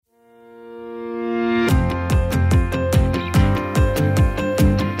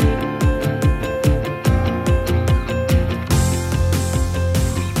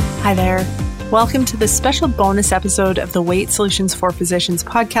Hi there. Welcome to this special bonus episode of the Weight Solutions for Physicians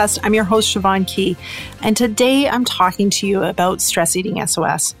podcast. I'm your host, Siobhan Key, and today I'm talking to you about stress eating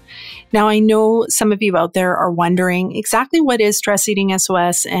SOS. Now, I know some of you out there are wondering exactly what is stress eating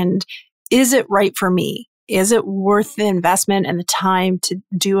SOS and is it right for me? Is it worth the investment and the time to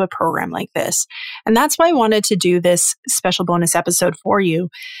do a program like this? And that's why I wanted to do this special bonus episode for you,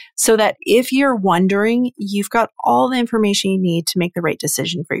 so that if you're wondering, you've got all the information you need to make the right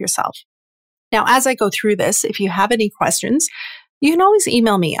decision for yourself. Now, as I go through this, if you have any questions, you can always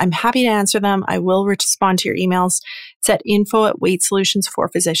email me. I'm happy to answer them. I will respond to your emails. It's at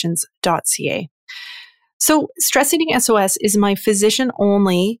info@weightsolutionsforphysicians.ca. So Stress Eating SOS is my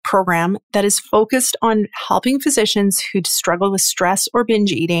physician-only program that is focused on helping physicians who struggle with stress or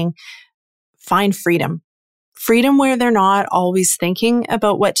binge eating find freedom. Freedom where they're not always thinking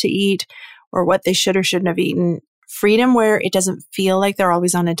about what to eat or what they should or shouldn't have eaten. Freedom where it doesn't feel like they're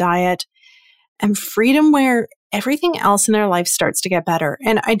always on a diet. And freedom where everything else in their life starts to get better.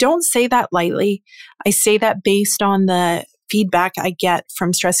 And I don't say that lightly. I say that based on the feedback I get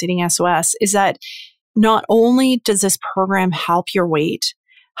from Stress Eating SOS, is that not only does this program help your weight,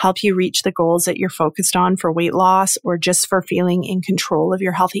 help you reach the goals that you're focused on for weight loss or just for feeling in control of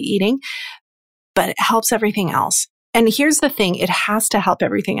your healthy eating, but it helps everything else. And here's the thing, it has to help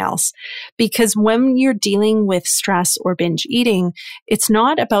everything else, because when you're dealing with stress or binge eating, it's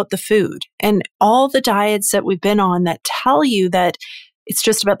not about the food. And all the diets that we've been on that tell you that it's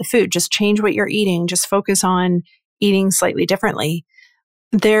just about the food, just change what you're eating, just focus on eating slightly differently,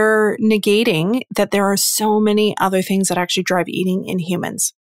 they're negating that there are so many other things that actually drive eating in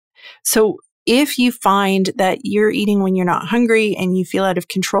humans. So if you find that you're eating when you're not hungry and you feel out of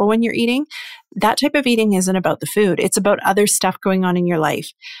control when you're eating, that type of eating isn't about the food. It's about other stuff going on in your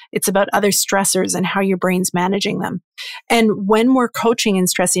life. It's about other stressors and how your brain's managing them. And when we're coaching in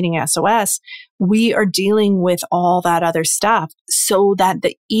Stress Eating SOS, we are dealing with all that other stuff so that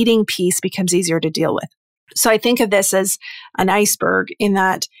the eating piece becomes easier to deal with. So I think of this as an iceberg in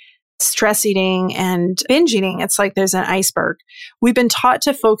that stress eating and binge eating, it's like there's an iceberg. We've been taught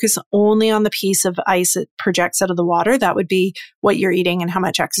to focus only on the piece of ice that projects out of the water. That would be what you're eating and how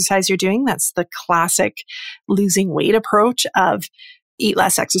much exercise you're doing. That's the classic losing weight approach of eat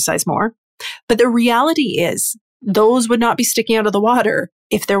less, exercise more. But the reality is those would not be sticking out of the water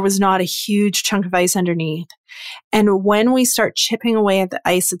if there was not a huge chunk of ice underneath. And when we start chipping away at the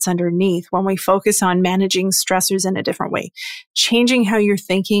ice that's underneath, when we focus on managing stressors in a different way, changing how you're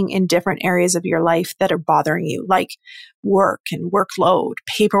thinking in different areas of your life that are bothering you, like work and workload,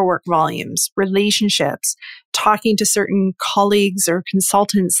 paperwork volumes, relationships, talking to certain colleagues or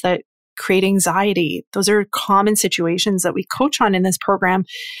consultants that create anxiety. Those are common situations that we coach on in this program.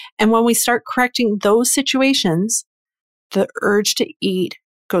 And when we start correcting those situations, the urge to eat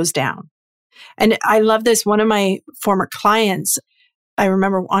goes down. And I love this. One of my former clients, I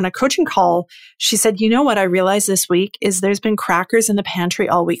remember on a coaching call, she said, you know what I realized this week is there's been crackers in the pantry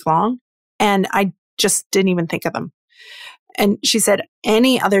all week long, and I just didn't even think of them. And she said,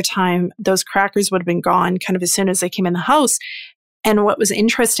 any other time, those crackers would have been gone kind of as soon as they came in the house. And what was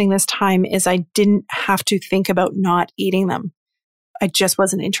interesting this time is I didn't have to think about not eating them. I just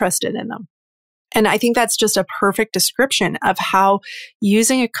wasn't interested in them. And I think that's just a perfect description of how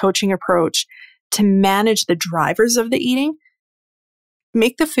using a coaching approach to manage the drivers of the eating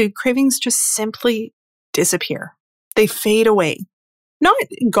make the food cravings just simply disappear. They fade away. Not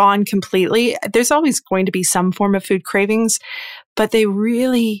gone completely. There's always going to be some form of food cravings, but they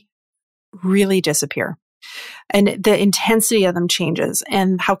really, really disappear. And the intensity of them changes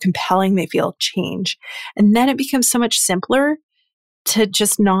and how compelling they feel change. And then it becomes so much simpler to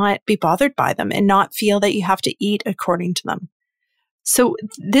just not be bothered by them and not feel that you have to eat according to them. So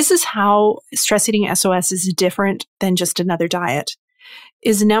this is how Stress Eating SOS is different than just another diet.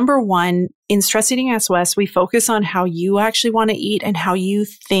 Is number one, in Stress Eating SOS, we focus on how you actually want to eat and how you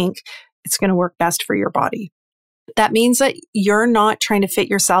think it's going to work best for your body. That means that you're not trying to fit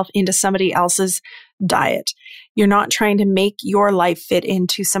yourself into somebody else's diet. You're not trying to make your life fit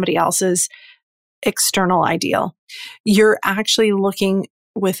into somebody else's external ideal. You're actually looking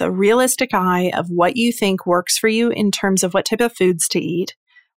with a realistic eye of what you think works for you in terms of what type of foods to eat,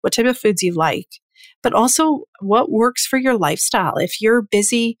 what type of foods you like, but also what works for your lifestyle. If you're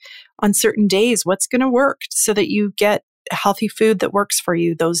busy on certain days, what's going to work so that you get healthy food that works for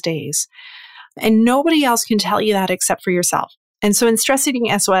you those days? And nobody else can tell you that except for yourself. And so in Stress Eating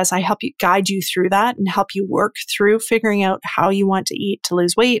SOS, I help you guide you through that and help you work through figuring out how you want to eat to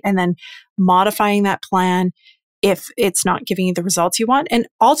lose weight and then modifying that plan if it's not giving you the results you want. And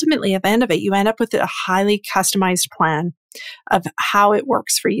ultimately, at the end of it, you end up with a highly customized plan of how it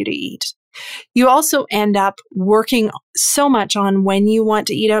works for you to eat. You also end up working so much on when you want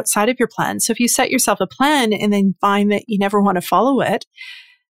to eat outside of your plan. So if you set yourself a plan and then find that you never want to follow it,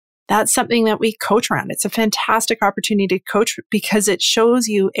 that's something that we coach around. It's a fantastic opportunity to coach because it shows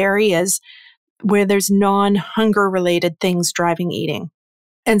you areas where there's non-hunger related things driving eating.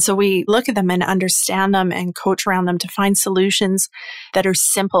 And so we look at them and understand them and coach around them to find solutions that are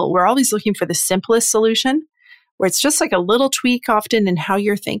simple. We're always looking for the simplest solution, where it's just like a little tweak often in how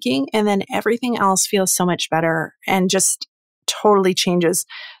you're thinking, and then everything else feels so much better and just totally changes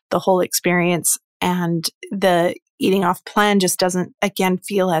the whole experience. And the eating off plan just doesn't, again,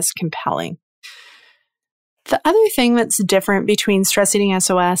 feel as compelling. The other thing that's different between Stress Eating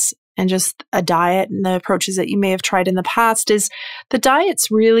SOS and just a diet and the approaches that you may have tried in the past is the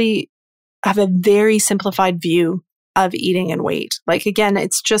diets really have a very simplified view of eating and weight. Like, again,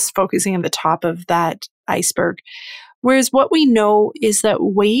 it's just focusing on the top of that iceberg. Whereas what we know is that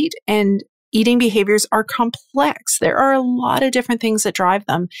weight and eating behaviors are complex. There are a lot of different things that drive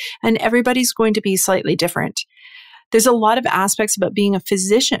them, and everybody's going to be slightly different. There's a lot of aspects about being a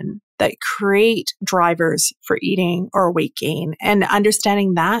physician that create drivers for eating or weight gain, and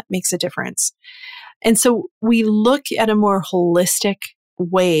understanding that makes a difference. And so we look at a more holistic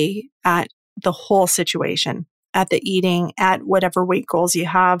way at the whole situation, at the eating, at whatever weight goals you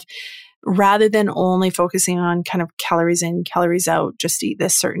have, rather than only focusing on kind of calories in, calories out, just eat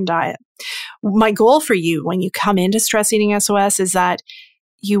this certain diet. My goal for you when you come into Stress Eating SOS is that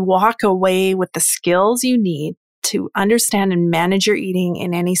you walk away with the skills you need to understand and manage your eating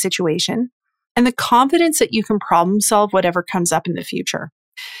in any situation, and the confidence that you can problem solve whatever comes up in the future.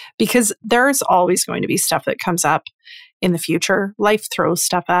 Because there's always going to be stuff that comes up in the future. Life throws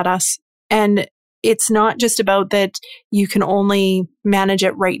stuff at us. And it's not just about that you can only manage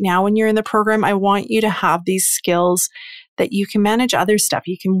it right now when you're in the program. I want you to have these skills that you can manage other stuff.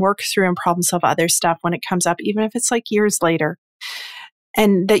 You can work through and problem solve other stuff when it comes up, even if it's like years later.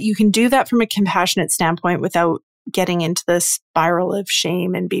 And that you can do that from a compassionate standpoint without getting into the spiral of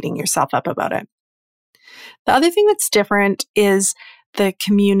shame and beating yourself up about it. The other thing that's different is the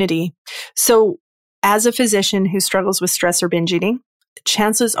community. So as a physician who struggles with stress or binge eating,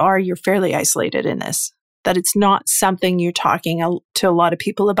 chances are you're fairly isolated in this, that it's not something you're talking to a lot of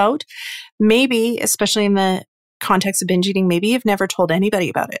people about. Maybe, especially in the context of binge eating, maybe you've never told anybody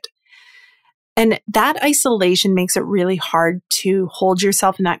about it. And that isolation makes it really hard to hold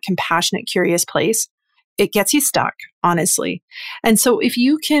yourself in that compassionate, curious place. It gets you stuck, honestly. And so if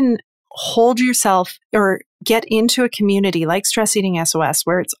you can hold yourself or get into a community like Stress Eating SOS,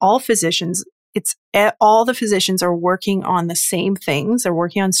 where it's all physicians, all the physicians are working on the same things. They're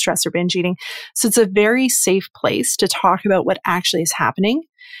working on stress or binge eating. So it's a very safe place to talk about what actually is happening.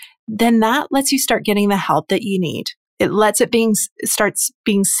 Then that lets you start getting the help that you need. It lets it starts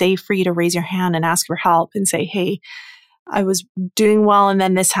being safe for you to raise your hand and ask for help and say, hey, I was doing well and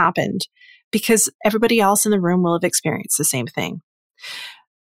then this happened, because everybody else in the room will have experienced the same thing.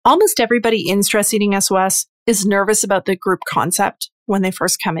 Almost everybody in Stress Eating SOS is nervous about the group concept when they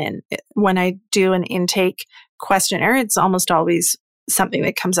first come in. When I do an intake questionnaire, it's almost always something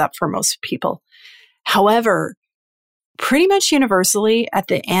that comes up for most people. However, pretty much universally at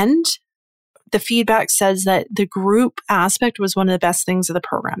the end, the feedback says that the group aspect was one of the best things of the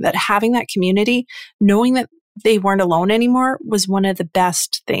program, that having that community, knowing that they weren't alone anymore, was one of the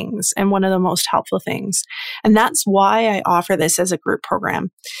best things and one of the most helpful things. And that's why I offer this as a group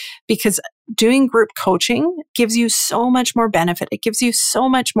program, because doing group coaching gives you so much more benefit. It gives you so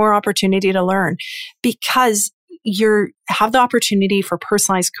much more opportunity to learn, because you have the opportunity for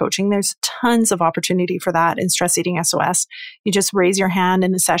personalized coaching. There's tons of opportunity for that in Stress Eating SOS. You just raise your hand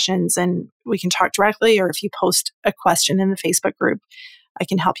in the sessions and we can talk directly, or if you post a question in the Facebook group, I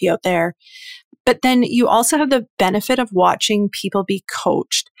can help you out there. But then you also have the benefit of watching people be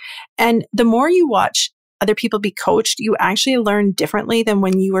coached. And the more you watch other people be coached, you actually learn differently than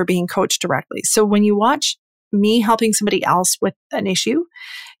when you were being coached directly. So when you watch me helping somebody else with an issue,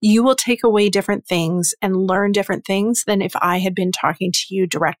 you will take away different things and learn different things than if I had been talking to you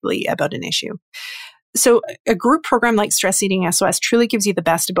directly about an issue. So a group program like Stress Eating SOS truly gives you the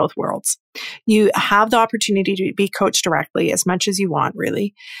best of both worlds. You have the opportunity to be coached directly as much as you want,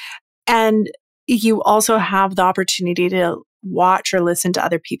 really. And you also have the opportunity to watch or listen to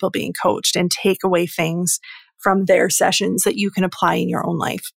other people being coached and take away things from their sessions that you can apply in your own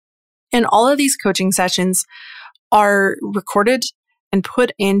life. And all of these coaching sessions are recorded and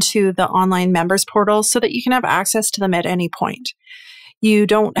put into the online members portal so that you can have access to them at any point. You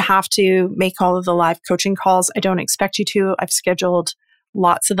don't have to make all of the live coaching calls. I don't expect you to. I've scheduled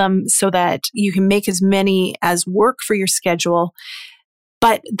lots of them so that you can make as many as work for your schedule,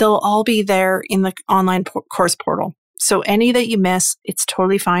 but they'll all be there in the online course portal. So any that you miss, it's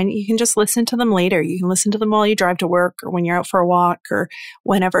totally fine. You can just listen to them later. You can listen to them while you drive to work or when you're out for a walk or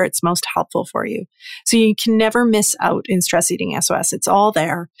whenever it's most helpful for you. So you can never miss out in Stress Eating SOS. It's all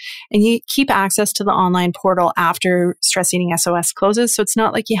there. And you keep access to the online portal after Stress Eating SOS closes. So it's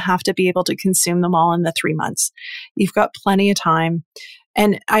not like you have to be able to consume them all in the 3 months. You've got plenty of time.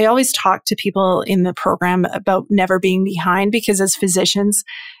 And I always talk to people in the program about never being behind, because as physicians,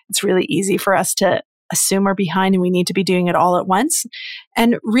 it's really easy for us to assume we're behind and we need to be doing it all at once.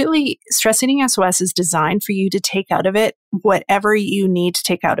 And really, Stress Eating SOS is designed for you to take out of it whatever you need to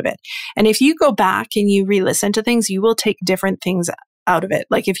take out of it. And if you go back and you re-listen to things, you will take different things out of it.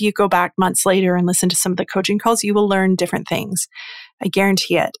 Like if you go back months later and listen to some of the coaching calls, you will learn different things. I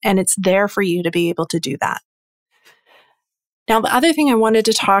guarantee it. And it's there for you to be able to do that. Now, the other thing I wanted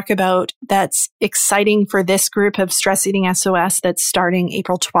to talk about that's exciting for this group of Stress Eating SOS that's starting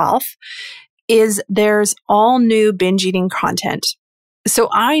April 12th is there's all new binge eating content. So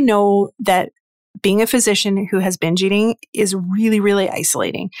I know that being a physician who has binge eating is really, really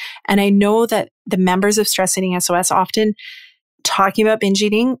isolating. And I know that the members of Stress Eating SOS often talking about binge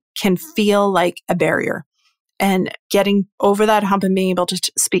eating can feel like a barrier. And getting over that hump and being able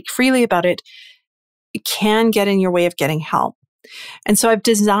to speak freely about it can get in your way of getting help. And so I've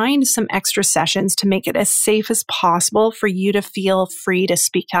designed some extra sessions to make it as safe as possible for you to feel free to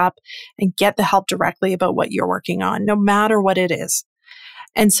speak up and get the help directly about what you're working on, no matter what it is.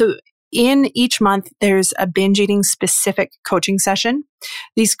 And so in each month, there's a binge eating specific coaching session.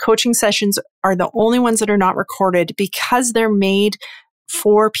 These coaching sessions are the only ones that are not recorded because they're made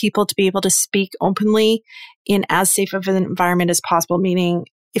for people to be able to speak openly in as safe of an environment as possible, meaning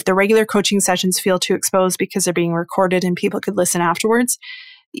if the regular coaching sessions feel too exposed because they're being recorded and people could listen afterwards,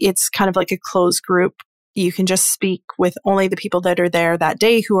 it's kind of like a closed group. You can just speak with only the people that are there that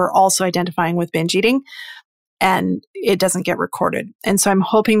day who are also identifying with binge eating, and it doesn't get recorded. And so I'm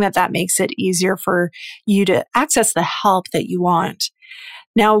hoping that that makes it easier for you to access the help that you want.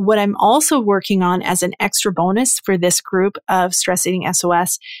 Now, what I'm also working on as an extra bonus for this group of Stress Eating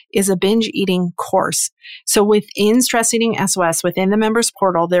SOS is a binge eating course. So within Stress Eating SOS, within the members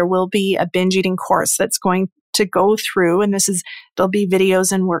portal, there will be a binge eating course that's going to go through, and there'll be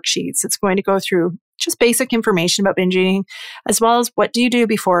videos and worksheets. It's going to go through just basic information about binge eating, as well as what do you do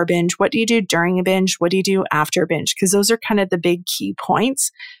before a binge? What do you do during a binge? What do you do after a binge? Because those are kind of the big key points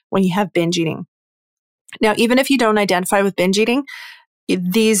when you have binge eating. Now, even if you don't identify with binge eating,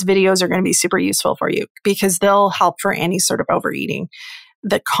 these videos are going to be super useful for you because they'll help for any sort of overeating.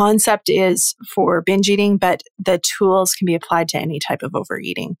 The concept is for binge eating, but the tools can be applied to any type of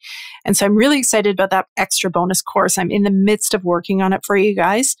overeating. And so I'm really excited about that extra bonus course. I'm in the midst of working on it for you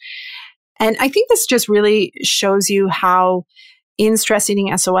guys. And I think this just really shows you how in Stress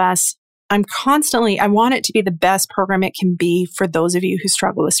Eating SOS, I want it to be the best program it can be for those of you who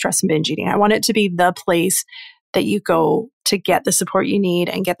struggle with stress and binge eating. I want it to be the place that you go to get the support you need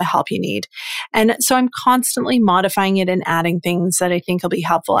and get the help you need. And so I'm constantly modifying it and adding things that I think will be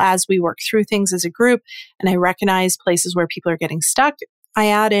helpful as we work through things as a group. And I recognize places where people are getting stuck. I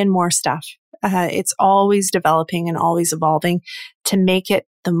add in more stuff. It's always developing and always evolving to make it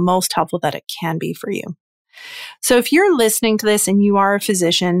the most helpful that it can be for you. So if you're listening to this and you are a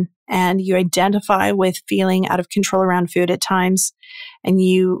physician and you identify with feeling out of control around food at times, and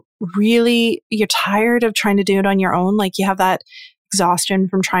you're tired of trying to do it on your own, like you have that exhaustion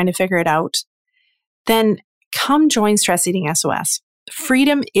from trying to figure it out, then come join Stress Eating SOS.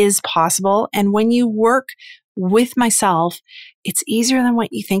 Freedom is possible. And when you work with myself, it's easier than what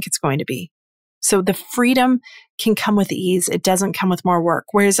you think it's going to be. So the freedom can come with ease. It doesn't come with more work.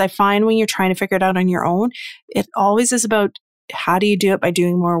 Whereas I find when you're trying to figure it out on your own, it always is about how do you do it by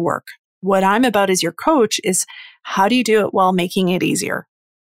doing more work? What I'm about as your coach is how do you do it while making it easier?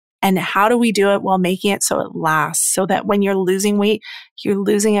 And how do we do it while making it so it lasts? So that when you're losing weight, you're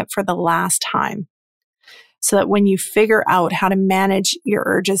losing it for the last time. So that when you figure out how to manage your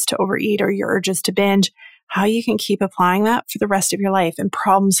urges to overeat or your urges to binge, how you can keep applying that for the rest of your life and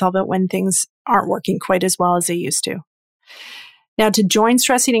problem solve it when things aren't working quite as well as they used to. Now, to join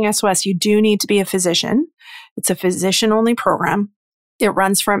Stress Eating SOS, you do need to be a physician. It's a physician-only program. It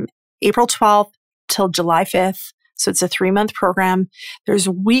runs from April 12th till July 5th. So it's a 3-month program. There's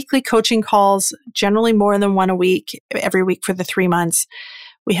weekly coaching calls, generally more than one a week, every week for the 3 months.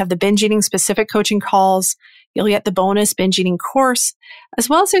 We have the binge eating specific coaching calls. You'll get the bonus binge eating course, as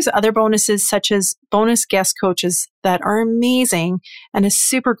well as there's other bonuses such as bonus guest coaches that are amazing and a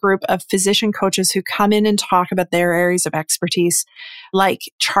super group of physician coaches who come in and talk about their areas of expertise, like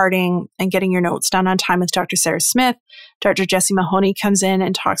charting and getting your notes done on time with Dr. Sarah Smith. Dr. Jessie Mahoney comes in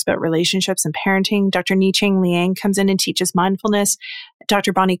and talks about relationships and parenting. Dr. Nicheng Liang comes in and teaches mindfulness.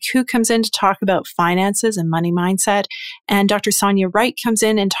 Dr. Bonnie Koo comes in to talk about finances and money mindset. And Dr. Sonia Wright comes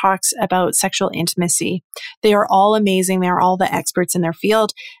in and talks about sexual intimacy. They are all amazing. They are all the experts in their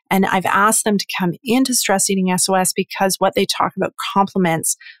field. And I've asked them to come into Stress Eating SOS because what they talk about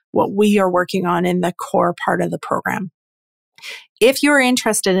complements what we are working on in the core part of the program. If you're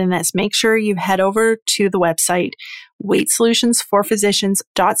interested in this, make sure you head over to the website,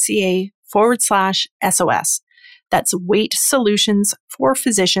 weightsolutionsforphysicians.ca/SOS. That's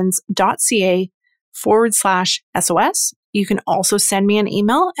weightsolutionsforphysicians.ca/SOS. You can also send me an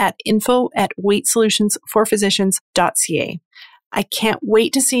email at info@weightsolutionsforphysicians.ca. I can't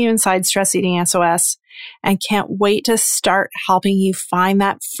wait to see you inside Stress Eating SOS and can't wait to start helping you find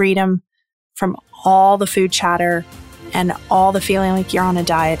that freedom from all the food chatter and all the feeling like you're on a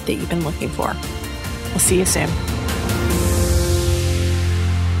diet that you've been looking for. We'll see you soon.